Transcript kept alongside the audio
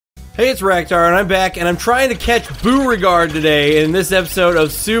Hey, it's Raktar, and I'm back, and I'm trying to catch Beauregard today in this episode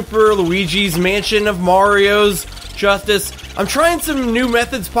of Super Luigi's Mansion of Mario's Justice. I'm trying some new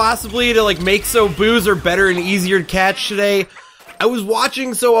methods, possibly, to, like, make so boos are better and easier to catch today. I was watching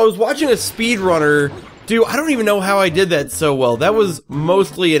a speedrunner do, I don't even know how I did that so well. That was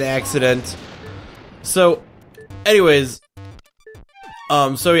mostly an accident. So, anyways,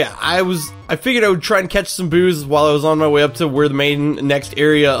 so yeah, I figured I would try and catch some boos while I was on my way up to where the main next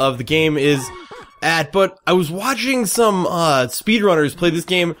area of the game is at, but I was watching some, speedrunners play this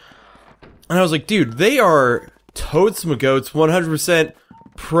game, and I was like, dude, they are totes my goats, 100%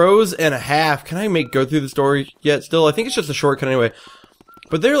 pros and a half. Can I go through the story yet still? I think it's just a shortcut anyway.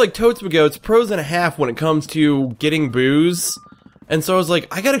 But they're like totes my goats, pros and a half when it comes to getting boos. And so I was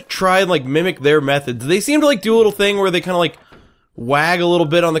like, I gotta try and like mimic their methods. They seem to like do a little thing where they kind of like wag a little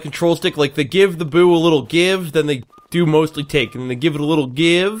bit on the control stick, like they give the boo a little give, then they do mostly take, and then they give it a little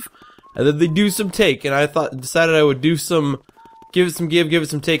give, and then they do some take. And I decided I would do some, give it some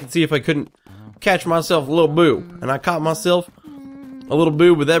take, and see if I couldn't catch myself a little boo. And I caught myself a little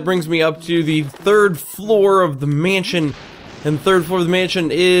boo, but that brings me up to the third floor of the mansion. And the third floor of the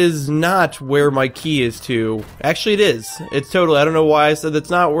mansion is not where my key is to. Actually, it is. It's totally, I don't know why I said that's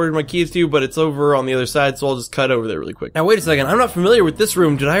not where my key is to, but it's over on the other side, so I'll just cut over there really quick. Now, wait a second. I'm not familiar with this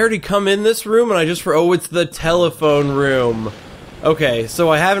room. Did I already come in this room? And I just, oh, it's the telephone room. Okay, so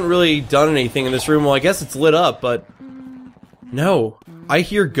I haven't really done anything in this room. Well, I guess it's lit up, but no. I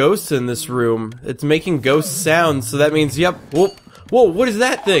hear ghosts in this room. It's making ghost sounds, so that means, yep. Whoa, whoa, what is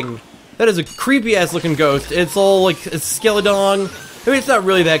that thing? That is a creepy-ass looking ghost. It's all like a skeleton. I mean, it's not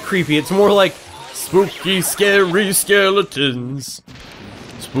really that creepy. It's more like spooky, scary skeletons.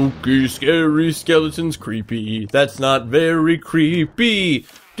 Spooky, scary skeletons, creepy. That's not very creepy.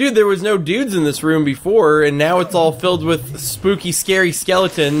 Dude, there was no dudes in this room before, and now it's all filled with spooky, scary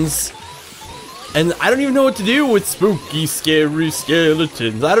skeletons. And I don't even know what to do with spooky, scary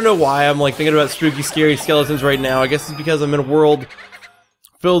skeletons. I don't know why I'm like thinking about spooky, scary skeletons right now. I guess it's because I'm in a world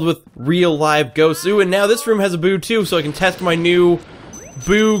filled with real live ghosts. Ooh, and now this room has a boo too, so I can test my new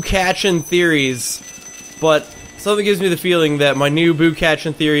boo catching theories. But something gives me the feeling that my new boo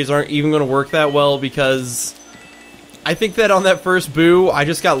catching theories aren't even going to work that well, because I think that on that first boo, I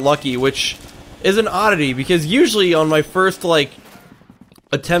just got lucky, which is an oddity, because usually on my first, like,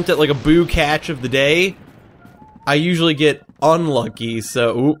 attempt at, like, a boo catch of the day, I usually get unlucky,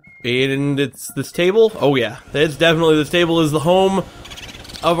 so, ooh, and it's this table? Oh yeah, it's definitely, this table is the home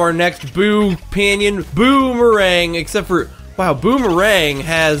of our next boo panion, Boomerang, except for, wow, Boomerang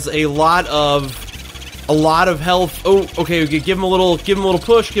has a lot of health. Oh, okay, we give him a little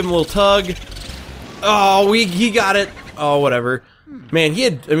push, give him a little tug. Oh, he got it. Oh, whatever. Man, he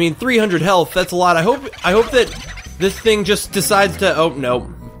had, I mean, 300 health, that's a lot. I hope that this thing just decides to, oh,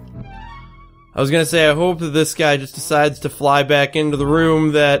 no. I was gonna say, I hope that this guy just decides to fly back into the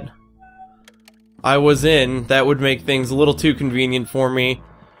room that I was in. That would make things a little too convenient for me.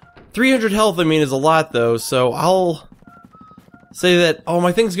 300 health, I mean, is a lot, though, so I'll say that, oh,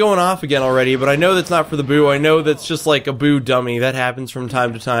 my thing's going off again already, but I know that's not for the boo. I know that's just like a boo dummy. That happens from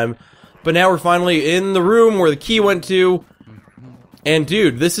time to time. But now we're finally in the room where the key went to, and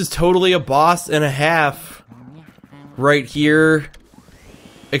dude, this is totally a boss and a half right here.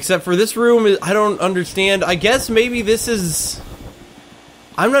 Except for this room, I don't understand. I guess maybe this is,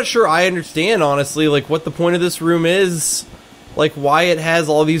 I'm not sure I understand, honestly, like, what the point of this room is. Like, why it has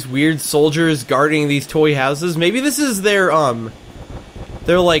all these weird soldiers guarding these toy houses. Maybe this is their,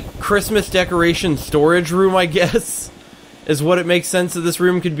 like, Christmas decoration storage room, I guess, is what it makes sense that this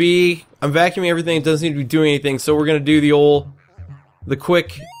room could be. I'm vacuuming everything, it doesn't seem to be doing anything, so we're gonna do the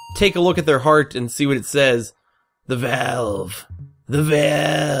quick, take a look at their heart and see what it says. The valve. The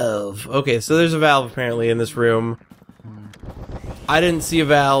valve. Okay, so there's a valve, apparently, in this room. I didn't see a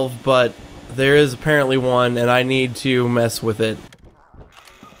valve, but there is apparently one, and I need to mess with it.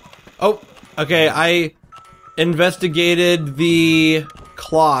 Oh, okay, I investigated the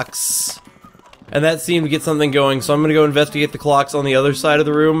clocks, and that seemed to get something going, so I'm gonna go investigate the clocks on the other side of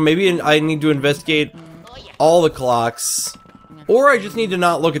the room. Maybe I need to investigate all the clocks, or I just need to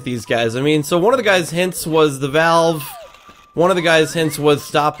not look at these guys. I mean, so one of the guys' hints was the valve. One of the guys' hints was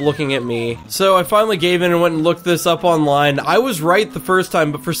stop looking at me. So I finally gave in and went and looked this up online. I was right the first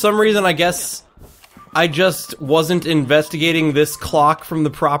time, but for some reason I guess I just wasn't investigating this clock from the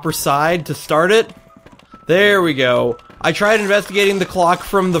proper side to start it. There we go. I tried investigating the clock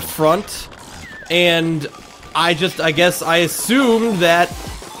from the front, and I guess I assumed that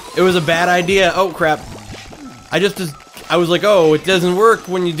it was a bad idea. Oh crap. I was like, oh, it doesn't work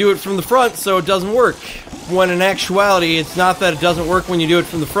when you do it from the front, so it doesn't work. when in actuality, it's not that it doesn't work when you do it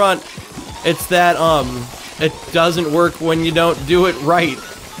from the front. It's that, it doesn't work when you don't do it right.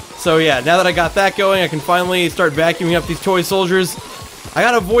 So yeah, now that I got that going, I can finally start vacuuming up these toy soldiers. I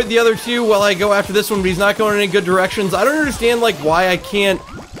gotta avoid the other two while I go after this one, but he's not going in any good directions. I don't understand, like, why I can't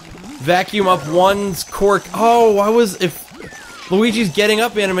vacuum up one's cork. Oh, if Luigi's getting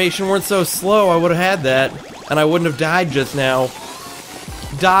up animation weren't so slow, I would have had that, and I wouldn't have died just now.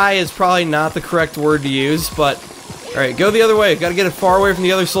 Die is probably not the correct word to use, but alright, go the other way. Gotta get as far away from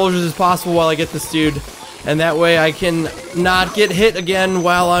the other soldiers as possible while I get this dude, and that way I can not get hit again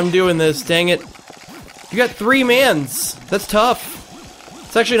while I'm doing this. Dang it. You got 3 mans. That's tough.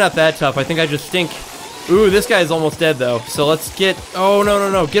 It's actually not that tough. I think I just stink. Ooh, this guy's almost dead, though. So let's get... Oh, no, no,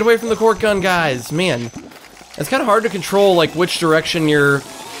 no. Get away from the cork gun, guys. Man. It's kind of hard to control, like, which direction you're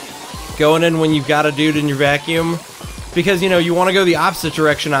going in when you've got a dude in your vacuum. Because, you know, you want to go the opposite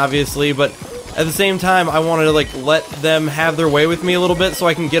direction, obviously, but at the same time, I wanted to, like, let them have their way with me a little bit so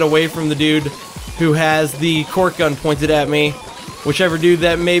I can get away from the dude who has the cork gun pointed at me. Whichever dude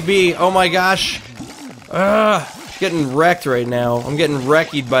that may be. Oh, my gosh. Getting wrecked right now. I'm getting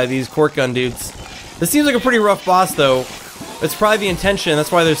wrecked by these cork gun dudes. This seems like a pretty rough boss, though. It's probably the intention.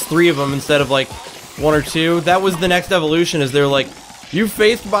 That's why there's 3 of them instead of, like, 1 or 2. That was the next evolution, is they're like, you've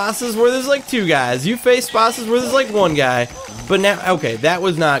faced bosses where there's, like, 2 guys. You've faced bosses where there's, like, 1 guy. But now, okay, that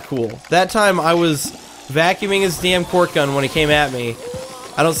was not cool. That time, I was vacuuming his damn cork gun when he came at me.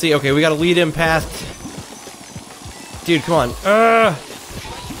 I don't see... Okay, we gotta lead him past... Dude, come on.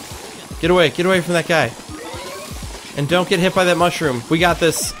 Get away from that guy. And don't get hit by that mushroom. We got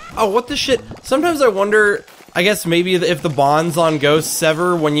this. Oh, what the shit? Sometimes I wonder, I guess maybe if the bonds on ghosts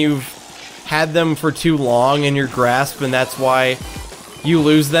sever when you've had them for too long in your grasp, and that's why you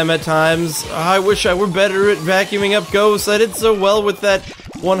lose them at times. I wish I were better at vacuuming up ghosts. I did so well with that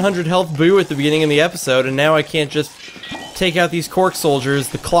 100 health boo at the beginning of the episode, and now I can't just take out these cork soldiers,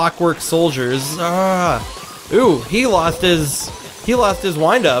 the clockwork soldiers. Ooh, he lost his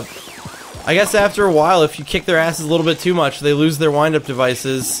wind-up. I guess after a while, if you kick their asses a little bit too much, they lose their wind-up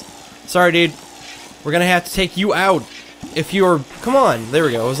devices. Sorry, dude. We're gonna have to take you out. If you're... Come on. There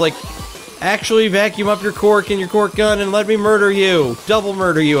we go. It was like, actually vacuum up your cork and your cork gun and let me murder you. Double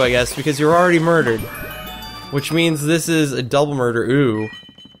murder you, I guess, because you're already murdered. Which means this is a double murder. Ooh.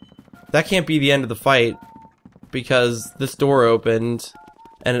 That can't be the end of the fight, because this door opened,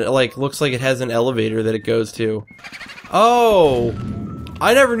 and it, like, looks like it has an elevator that it goes to. Oh!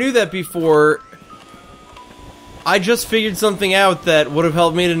 I never knew that before. I just figured something out that would have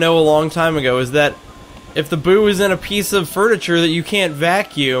helped me to know a long time ago, is that if the boo is in a piece of furniture that you can't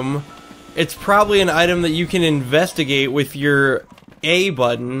vacuum, it's probably an item that you can investigate with your A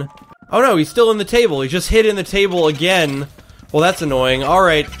button. Oh no, he's still in the table. He just hid in the table again. Well, that's annoying.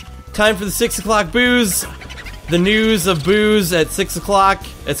 Alright, time for the 6 o'clock booze. The news of booze at 6 o'clock.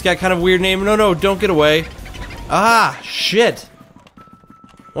 It's got kind of a weird name. No, no, don't get away. Ah, shit.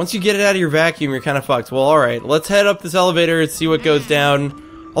 Once you get it out of your vacuum, you're kind of fucked. Well, alright, let's head up this elevator and see what goes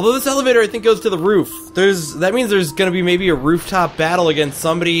down. Although this elevator, I think, goes to the roof. That means there's gonna be maybe a rooftop battle against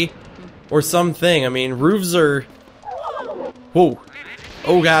somebody or something. I mean, roofs are... Whoa.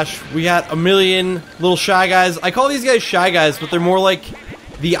 Oh gosh, we got a million little Shy Guys. I call these guys Shy Guys, but they're more like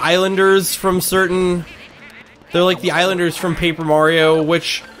the Islanders from certain... They're like the Islanders from Paper Mario,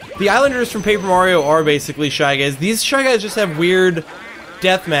 which... The Islanders from Paper Mario are basically Shy Guys. These Shy Guys just have weird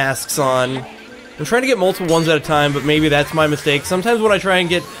death masks on. I'm trying to get multiple ones at a time, but maybe that's my mistake. Sometimes when I try and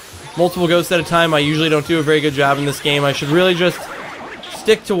get multiple ghosts at a time, I usually don't do a very good job in this game. I should really just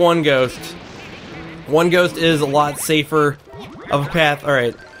stick to one ghost. One ghost is a lot safer of a path.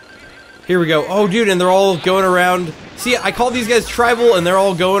 Alright. Here we go. Oh, dude, and they're all going around. See, I call these guys tribal, and they're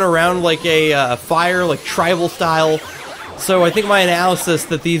all going around like a fire, like tribal style. So I think my analysis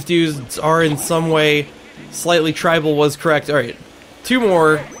that these dudes are in some way slightly tribal was correct. Alright. 2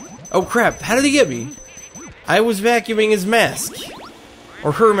 more. Oh crap, how did he get me? I was vacuuming his mask.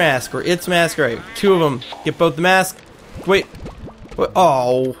 Or her mask, or its mask. Alright, 2 of them. Get both the mask. Wait. What?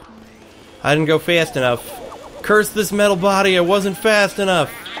 Oh. I didn't go fast enough. Curse this metal body, I wasn't fast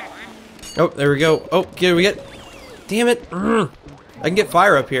enough. Oh, there we go. Oh, here we get... Damn it. I can get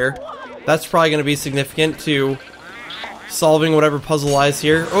fire up here. That's probably going to be significant to solving whatever puzzle lies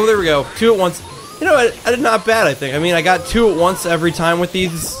here. Oh, there we go. 2 at once. You know, I did not bad, I think. I mean, I got 2 at once every time with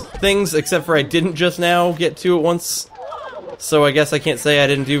these things, except for I didn't just now get 2 at once. So I guess I can't say I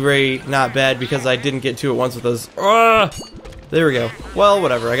didn't do very not bad because I didn't get 2 at once with those. There we go. Well,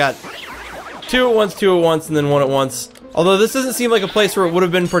 whatever. I got 2 at once, and then 1 at once. Although this doesn't seem like a place where it would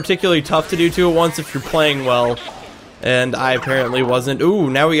have been particularly tough to do 2 at once if you're playing well. And I apparently wasn't. Ooh,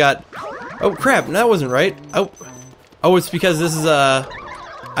 now we got Oh crap, that wasn't right. Oh, it's because this is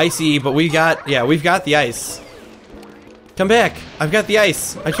icy, but we've got the ice. Come back, I've got the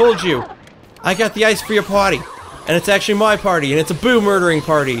ice. I told you. I got the ice for your party. And it's actually my party, and it's a boo murdering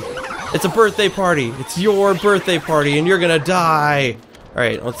party. It's a birthday party. It's your birthday party, and you're gonna die.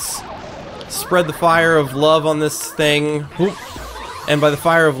 Alright, let's spread the fire of love on this thing. Whoop. And by the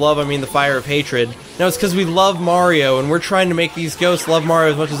fire of love, I mean the fire of hatred. No, it's because we love Mario, and we're trying to make these ghosts love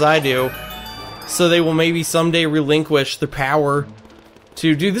Mario as much as I do. So they will maybe someday relinquish the power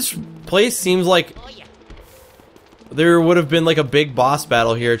to do this. Place seems like there would have been like a big boss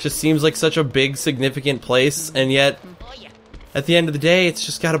battle here. It just seems like such a big, significant place, and yet at the end of the day, it's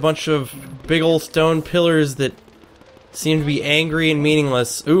just got a bunch of big old stone pillars that seem to be angry and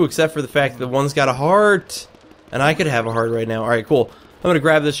meaningless. Ooh, except for the fact that one's got a heart, and I could have a heart right now. Alright, cool. I'm gonna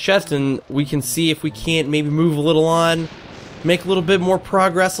grab this chest, and we can see if we can't maybe move a little on, make a little bit more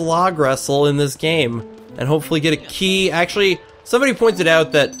progress log-wrestle in this game, and hopefully get a key. Actually, somebody pointed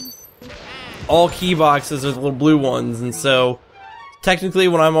out that all key boxes are the little blue ones, and so technically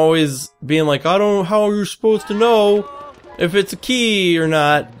when I'm always being like, I don't know how you're supposed to know if it's a key or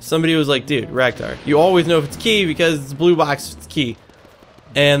not, somebody was like, dude, Raktar, you always know if it's a key because it's a blue box if it's a key.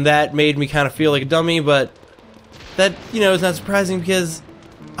 And that made me kind of feel like a dummy, but that, you know, is not surprising because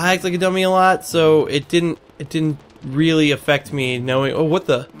I act like a dummy a lot, so it didn't really affect me knowing. Oh, what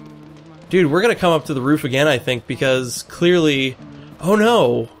the? Dude, we're gonna come up to the roof again, I think, because clearly, oh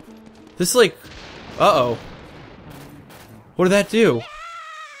no, this is like, uh-oh. What did that do?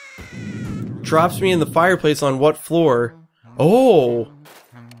 Drops me in the fireplace on what floor? Oh,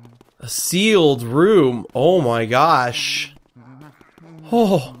 a sealed room. Oh my gosh.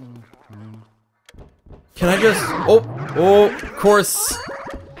 Oh. Can I just, of course,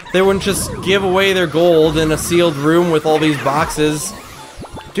 they wouldn't just give away their gold in a sealed room with all these boxes.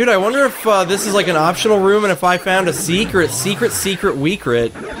 Dude, I wonder if this is like an optional room, and if I found a secret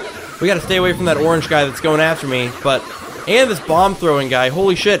weekret. We gotta stay away from that orange guy that's going after me, and this bomb throwing guy,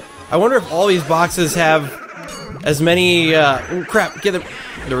 holy shit. I wonder if all these boxes have as many, oh crap, get them,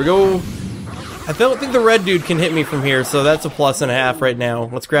 there we go. I don't think the red dude can hit me from here, so that's a +1.5 right now.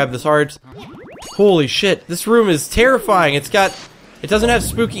 Let's grab this heart. Holy shit, this room is terrifying. It doesn't have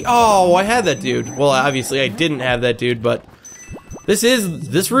spooky, oh, I had that dude. Well, obviously I didn't have that dude, but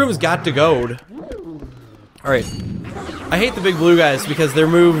this room's got to goad. Alright. I hate the big blue guys because their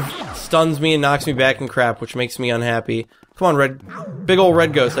move stuns me and knocks me back and crap, which makes me unhappy. Come on, big ol'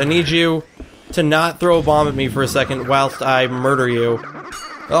 red ghost. I need you to not throw a bomb at me for a second whilst I murder you.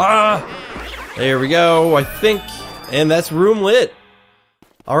 Ah! There we go, I think. And that's room lit.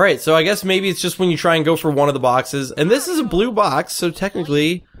 Alright, so I guess maybe it's just when you try and go for one of the boxes. And this is a blue box, so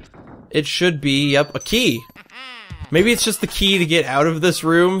technically it should be, yep, a key. Maybe it's just the key to get out of this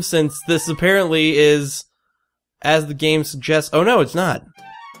room, since this apparently is, as the game suggests. Oh no, it's not.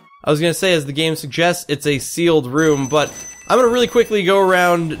 I was gonna say, as the game suggests, it's a sealed room, but I'm gonna really quickly go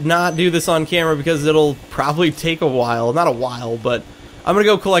around, not do this on camera because it'll probably take a while. Not a while, but I'm gonna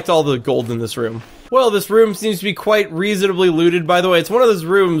go collect all the gold in this room. Well, this room seems to be quite reasonably looted, by the way. It's one of those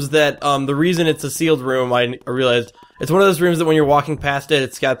rooms that, the reason it's a sealed room, I realized, it's one of those rooms that when you're walking past it,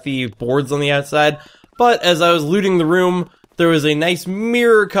 it's got the boards on the outside. But as I was looting the room, there was a nice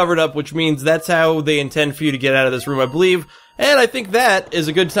mirror covered up, which means that's how they intend for you to get out of this room, I believe. And I think that is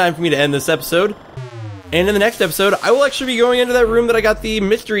a good time for me to end this episode. And in the next episode, I will actually be going into that room that I got the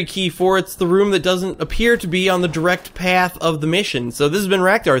mystery key for. It's the room that doesn't appear to be on the direct path of the mission. So this has been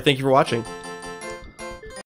Raktar. Thank you for watching.